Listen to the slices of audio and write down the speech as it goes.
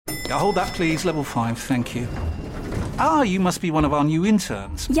Hold that, please. Level 5, thank you. Ah, you must be one of our new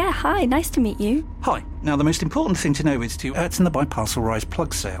interns. Yeah, hi, nice to meet you. Hi. Now, the most important thing to know is to in the biparcel rise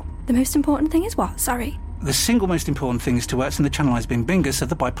plug sale. The most important thing is what? Sorry. The single most important thing is to in the channelized bin bingus of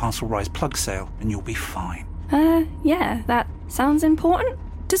the biparcel rise plug sale, and you'll be fine. Yeah, that sounds important.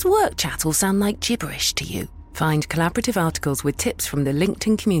 Does work chat all sound like gibberish to you? Find collaborative articles with tips from the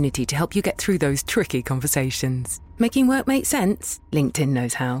LinkedIn community to help you get through those tricky conversations. Making work make sense? LinkedIn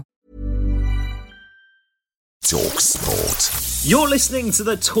knows how. talkSPORT. You're listening to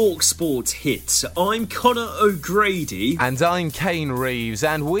the talkSPORT hits. I'm Connor O'Grady. And I'm Kane Reeves,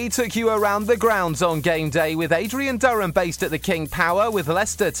 and we took you around the grounds on game day with Adrian Durham based at the King Power, with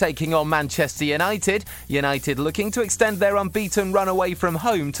Leicester taking on Manchester United. United looking to extend their unbeaten run away from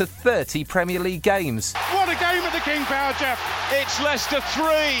home to 30 Premier League games. What a game at the King Power, Jeff. It's Leicester 3,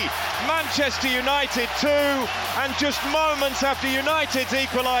 Manchester United 2, and just moments after United's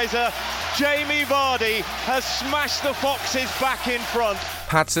equaliser, Jamie Vardy has smashed the Foxes back in front.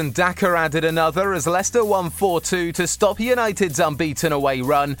 Patson Daka added another as Leicester won 4-2 to stop United's unbeaten away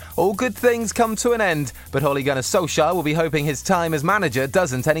run. All good things come to an end, but Ole Gunnar Solskjaer will be hoping his time as manager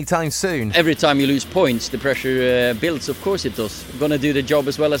doesn't anytime soon. Every time you lose points, the pressure builds, of course it does. I'm going to do the job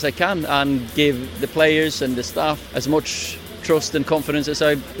as well as I can and give the players and the staff as much trust and confidence as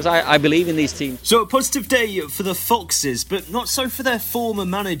I believe in these teams. So a positive day for the Foxes, but not so for their former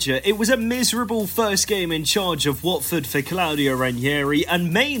manager. It was a miserable first game in charge of Watford for Claudio Ranieri,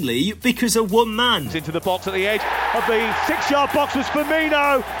 and mainly because of one man. Into the box at the edge of the 6-yard box was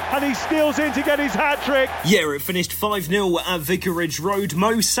Firmino, and he steals in to get his hat-trick. Yeah, it finished 5-0 at Vicarage Road.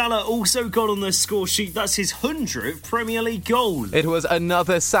 Mo Salah also got on the score sheet. That's his 100th Premier League goal. It was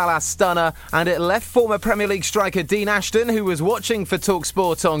another Salah stunner, and it left former Premier League striker Dean Ashton, who was watching for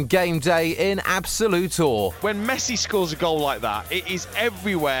talkSPORT on game day, in absolute awe. When Messi scores a goal like that, it is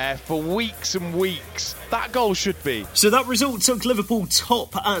everywhere for weeks and weeks. That goal should be. So that result took Liverpool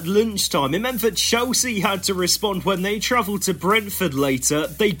top at lunchtime. It meant that Chelsea had to respond when they travelled to Brentford later.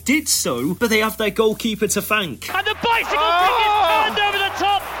 They did so, but they have their goalkeeper to thank. And the bicycle kick is turned over the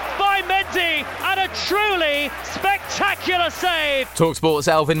top by Mendy, and a truly spectacular save. talkSPORT's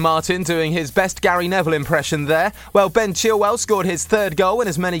Alvin Martin doing his best Gary Neville impression there. Well, Ben Chilwell scored his third goal in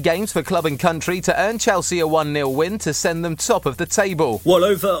as many games for club and country to earn Chelsea a 1-0 win to send them top of the table. While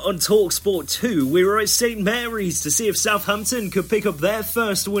over on talkSPORT 2, we were at St Mary's to see if Southampton could pick up their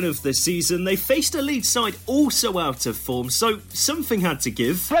first win of the season. They faced a Leeds side also out of form, so something had to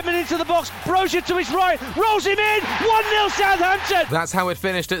give. Redmond into the box, Brozier to his right, rolls him in, 1-0 Southampton. That's how it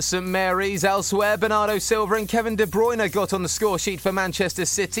finished at St Mary's. Elsewhere, Bernardo Silva and Kevin De Bruyne got on the score sheet for Manchester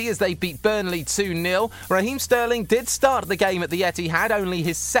City as they beat Burnley 2-0. Raheem Sterling did start the game at the Etihad, only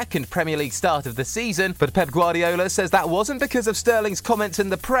his second Premier League start of the season, but Pep Guardiola says that wasn't because of Sterling's comments in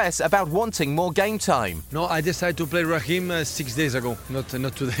the press about wanting more game time. No, I decided to play Raheem 6 days ago, not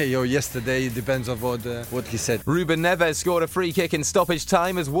today or yesterday. It depends on what he said. Ruben Neves scored a free kick in stoppage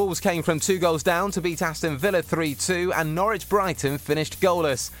time as Wolves came from 2 goals down to beat Aston Villa 3-2, and Norwich Brighton finished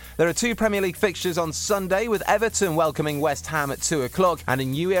goalless. There are 2 Premier League fixtures on Sunday, with Everton welcoming West Ham at 2 o'clock, and a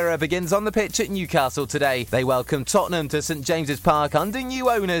new era begins on the pitch at Newcastle today. They welcome Tottenham to St James's Park under new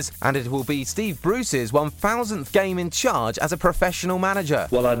owners, and it will be Steve Bruce's 1,000th game in charge as a professional manager.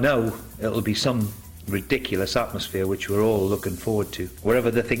 Well, I know it'll be some ridiculous atmosphere which we're all looking forward to.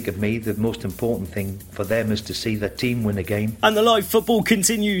 Wherever they think of me, the most important thing for them is to see the team win a game. And the live football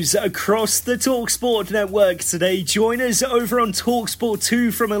continues across the talkSPORT network today. Join us over on talkSPORT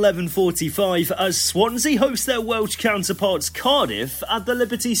 2 from 11:45 as Swansea host their Welsh counterparts Cardiff at the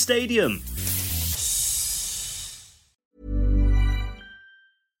Liberty Stadium.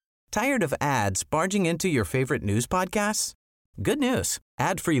 Tired of ads barging into your favorite news podcasts? Good news.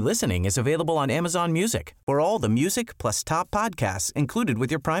 Ad-free listening is available on Amazon Music for all the music plus top podcasts included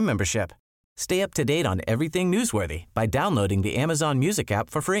with your Prime membership. Stay up to date on everything newsworthy by downloading the Amazon Music app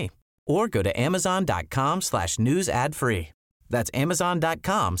for free or go to amazon.com/news ad free. That's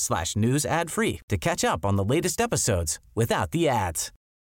amazon.com/news ad free to catch up on the latest episodes without the ads.